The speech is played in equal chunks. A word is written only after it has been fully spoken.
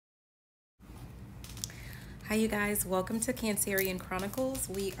Hi you guys, welcome to Cancerian Chronicles.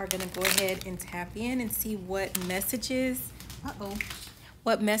 We are going to go ahead and tap in and see what messages,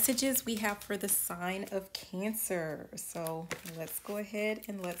 what messages we have for the sign of Cancer. So let's go ahead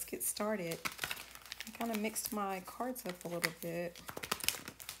and let's get started. I kind of mixed my cards up a little bit,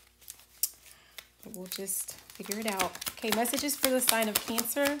 but we'll just figure it out. Okay, messages for the sign of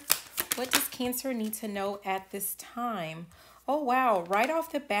Cancer. What does Cancer need to know at this time? Oh, wow. Right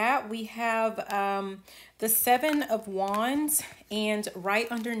off the bat, we have the Seven of Wands, and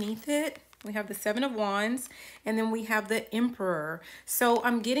right underneath it, we have the Seven of Wands, and then we have the Emperor. So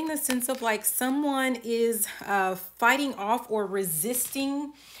I'm getting the sense of like someone is fighting off or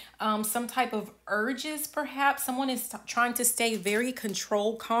resisting some type of urges, perhaps. Someone is trying to stay very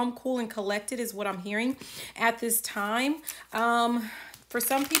controlled, calm, cool, and collected is what I'm hearing at this time. For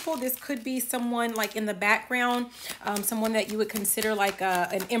some people, this could be someone like in the background, someone that you would consider like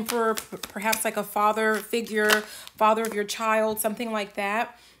an emperor, perhaps like a father figure, father of your child, something like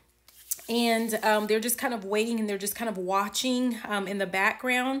that. And they're just kind of waiting and they're just kind of watching in the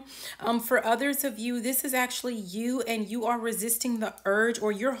background. For others of you, this is actually you, and you are resisting the urge,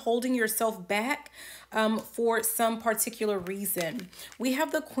 or you're holding yourself back for some particular reason. We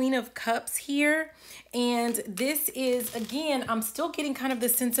have the Queen of Cups here, and this is, again, I'm still getting kind of the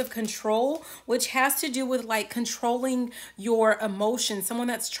sense of control, which has to do with like controlling your emotions. Someone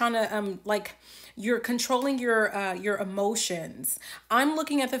that's trying to you're controlling your emotions. I'm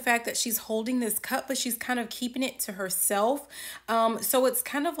looking at the fact that she's holding this cup, but she's kind of keeping it to herself. So it's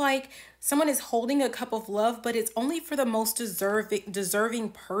kind of like someone is holding a cup of love, but it's only for the most deserving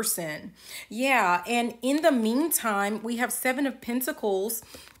person. Yeah, and in the meantime, we have Seven of Pentacles.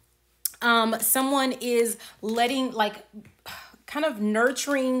 Someone is letting, like, kind of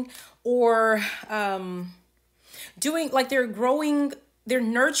nurturing or doing, like they're growing, they're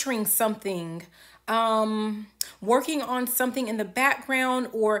nurturing something, working on something in the background,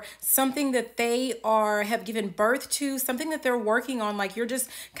 or something that they have given birth to, something that they're working on. Like you're just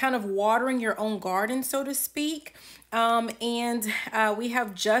kind of watering your own garden, so to speak. And we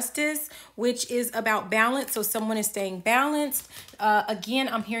have Justice, which is about balance. So someone is staying balanced. Again,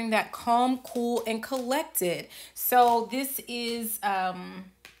 I'm hearing that calm, cool, and collected. So this is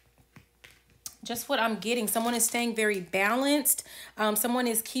just what I'm getting. Someone is staying very balanced. Someone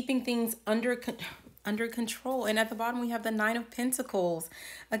is keeping things under control. And at the bottom, we have the Nine of Pentacles.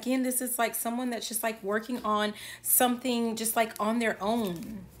 Again, this is like someone that's just like working on something just like on their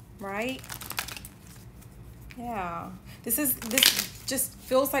own, right? Yeah. This just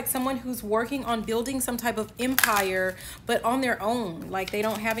feels like someone who's working on building some type of empire, but on their own. Like they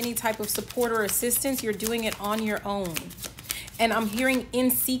don't have any type of support or assistance. You're doing it on your own. And I'm hearing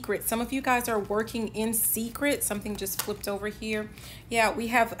in secret. Some of you guys are working in secret. Something just flipped over here. Yeah, we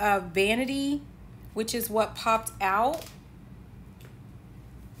have Vanity, which is what popped out.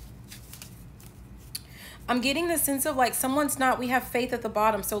 I'm getting the sense of like someone's not, we have Faith at the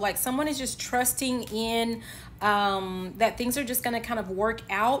bottom. So like someone is just trusting in that things are just going to kind of work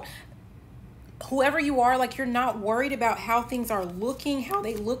out. Whoever you are, like you're not worried about how things are looking, how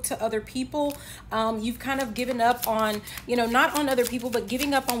they look to other people. You've kind of given up on, not on other people, but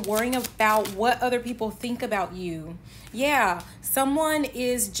giving up on worrying about what other people think about you. Yeah, someone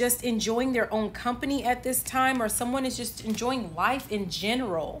is just enjoying their own company at this time, or someone is just enjoying life in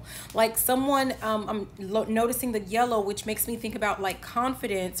general. Like someone, I'm noticing the yellow, which makes me think about like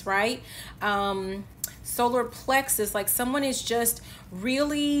confidence, right? Solar plexus, like someone is just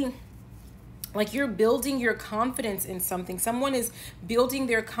really, like you're building your confidence in something. Someone is building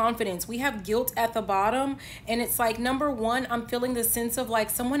their confidence. We have guilt at the bottom, and it's like, number one, I'm feeling the sense of like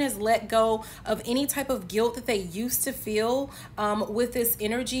someone has let go of any type of guilt that they used to feel with this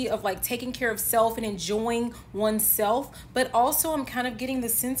energy of like taking care of self and enjoying oneself. But also I'm kind of getting the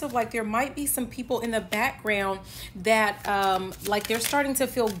sense of like there might be some people in the background that like they're starting to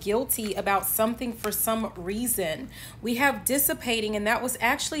feel guilty about something for some reason. We have dissipating, and that was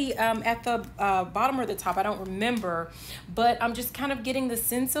actually at the bottom or the top, I don't remember, but I'm just kind of getting the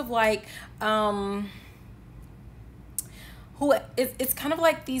sense of like it's kind of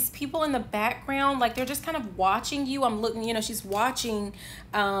like these people in the background, like they're just kind of watching you. I'm looking, she's watching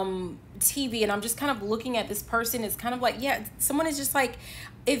TV, and I'm just kind of looking at this person. It's kind of like, yeah, someone is just like,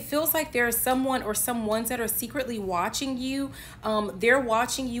 it feels like there's someone or some ones that are secretly watching you. They're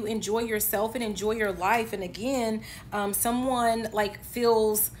watching you enjoy yourself and enjoy your life. And again, someone like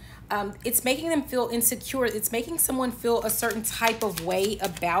feels it's making them feel insecure. It's making someone feel a certain type of way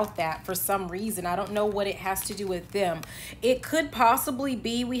about that for some reason. I don't know what it has to do with them. It could possibly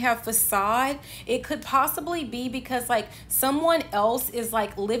be, we have facade. It could possibly be because like someone else is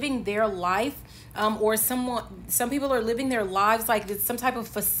like living their life, or some people are living their lives like it's some type of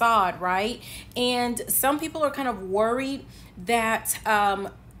facade, right? And some people are kind of worried that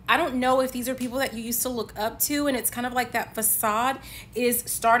I don't know if these are people that you used to look up to, and it's kind of like that facade is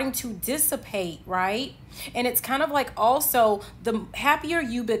starting to dissipate, right? And it's kind of like also the happier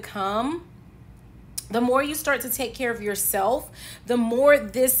you become, the more you start to take care of yourself, the more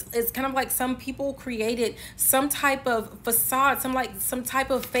this is kind of like some people created some type of facade, some type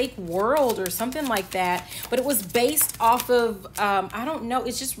of fake world or something like that. But it was based off of, I don't know,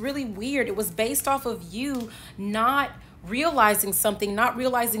 it's just really weird. It was based off of you not realizing something, not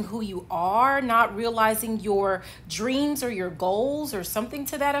realizing who you are, not realizing your dreams or your goals or something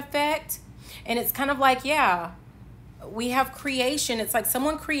to that effect. And it's kind of like, yeah, we have creation. It's like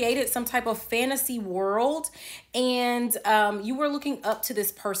someone created some type of fantasy world, and you were looking up to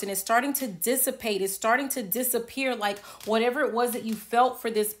this person. It's starting to dissipate. It's starting to disappear, like whatever it was that you felt for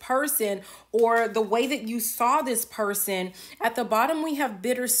this person or the way that you saw this person. At the bottom, we have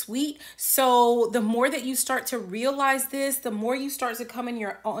bittersweet. So the more that you start to realize this, the more you start to come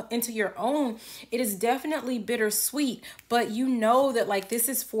into your own, it is definitely bittersweet. But you know that like this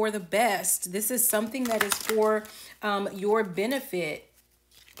is for the best. This is something that is for your benefit.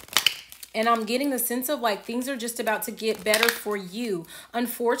 And I'm getting the sense of like things are just about to get better for you.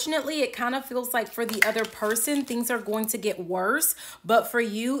 Unfortunately, it kind of feels like for the other person, things are going to get worse, but for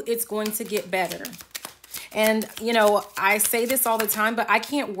you, it's going to get better. And, you know, I say this all the time, but I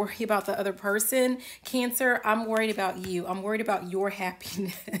can't worry about the other person, Cancer. I'm worried about you. I'm worried about your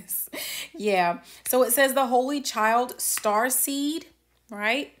happiness. Yeah. So it says the Holy Child Star Seed,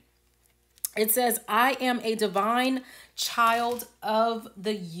 right? It says, I am a divine child of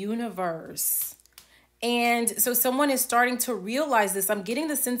the universe. And so someone is starting to realize this. I'm getting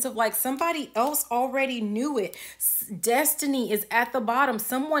the sense of like somebody else already knew it. Destiny is at the bottom.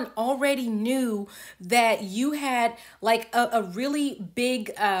 Someone already knew that you had like a really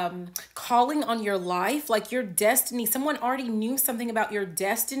big calling on your life, like your destiny. Someone already knew something about your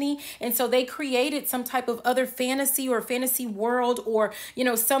destiny. And so they created some type of other fantasy or fantasy world, or, you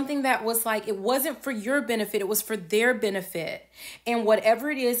know, something that was like, it wasn't for your benefit. It was for their benefit. And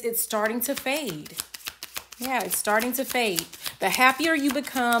whatever it is, it's starting to fade. Yeah, it's starting to fade. The happier you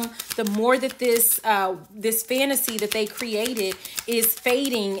become, the more that this fantasy that they created is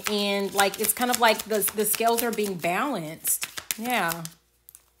fading, and like it's kind of like the scales are being balanced. Yeah.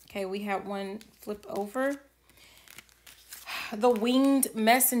 Okay, we have one flip over. The winged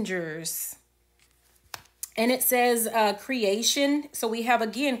messengers. And it says creation. So we have,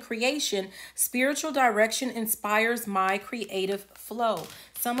 again, creation. Spiritual direction inspires my creative flow.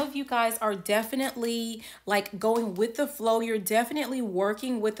 Some of you guys are definitely like going with the flow. You're definitely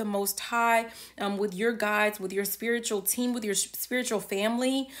working with the Most High, with your guides, with your spiritual team, with your spiritual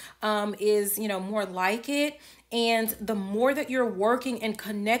family, is, you know, more like it. And the more that you're working and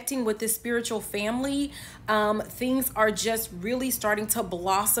connecting with this spiritual family, things are just really starting to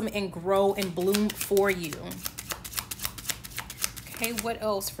blossom and grow and bloom for you. Okay, what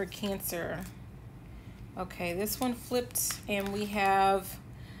else for Cancer? Okay, this one flipped and we have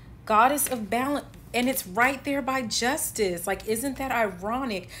Goddess of Balance. And it's right there by Justice. Like, isn't that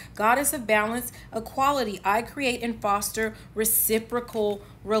ironic? Goddess of Balance, equality. I create and foster reciprocal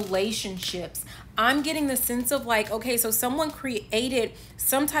relationships. I'm getting the sense of like, okay, so someone created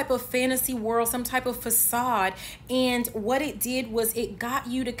some type of fantasy world, some type of facade. And what it did was it got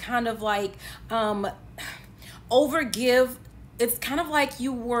you to kind of like overgive. It's kind of like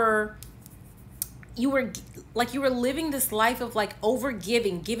you were living this life of like over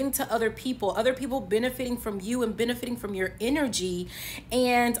giving to other people benefiting from you and benefiting from your energy.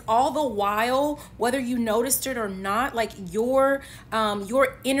 And all the while, whether you noticed it or not, like your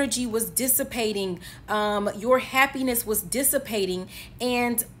energy was dissipating, your happiness was dissipating.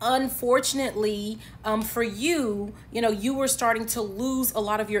 And unfortunately, for you, you know, you were starting to lose a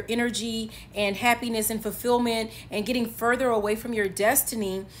lot of your energy and happiness and fulfillment and getting further away from your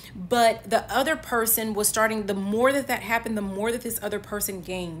destiny. But the other person was starting, the more that happened, the more that this other person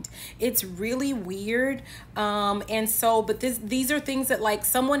gained. It's really weird. And so, but these are things that like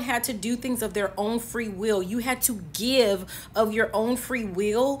someone had to do things of their own free will. You had to give of your own free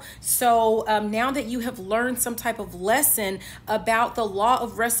will. So now that you have learned some type of lesson about the law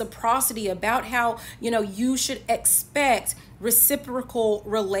of reciprocity, about how, you know, you should expect reciprocal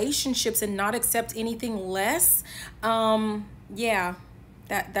relationships and not accept anything less. Yeah.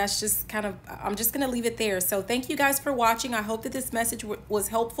 that's just kind of, I'm just going to leave it there. So thank you guys for watching. I hope that this message was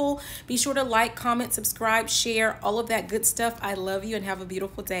helpful. Be sure to like, comment, subscribe, share, all of that good stuff. I love you and have a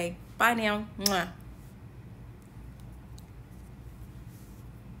beautiful day. Bye now. Mwah.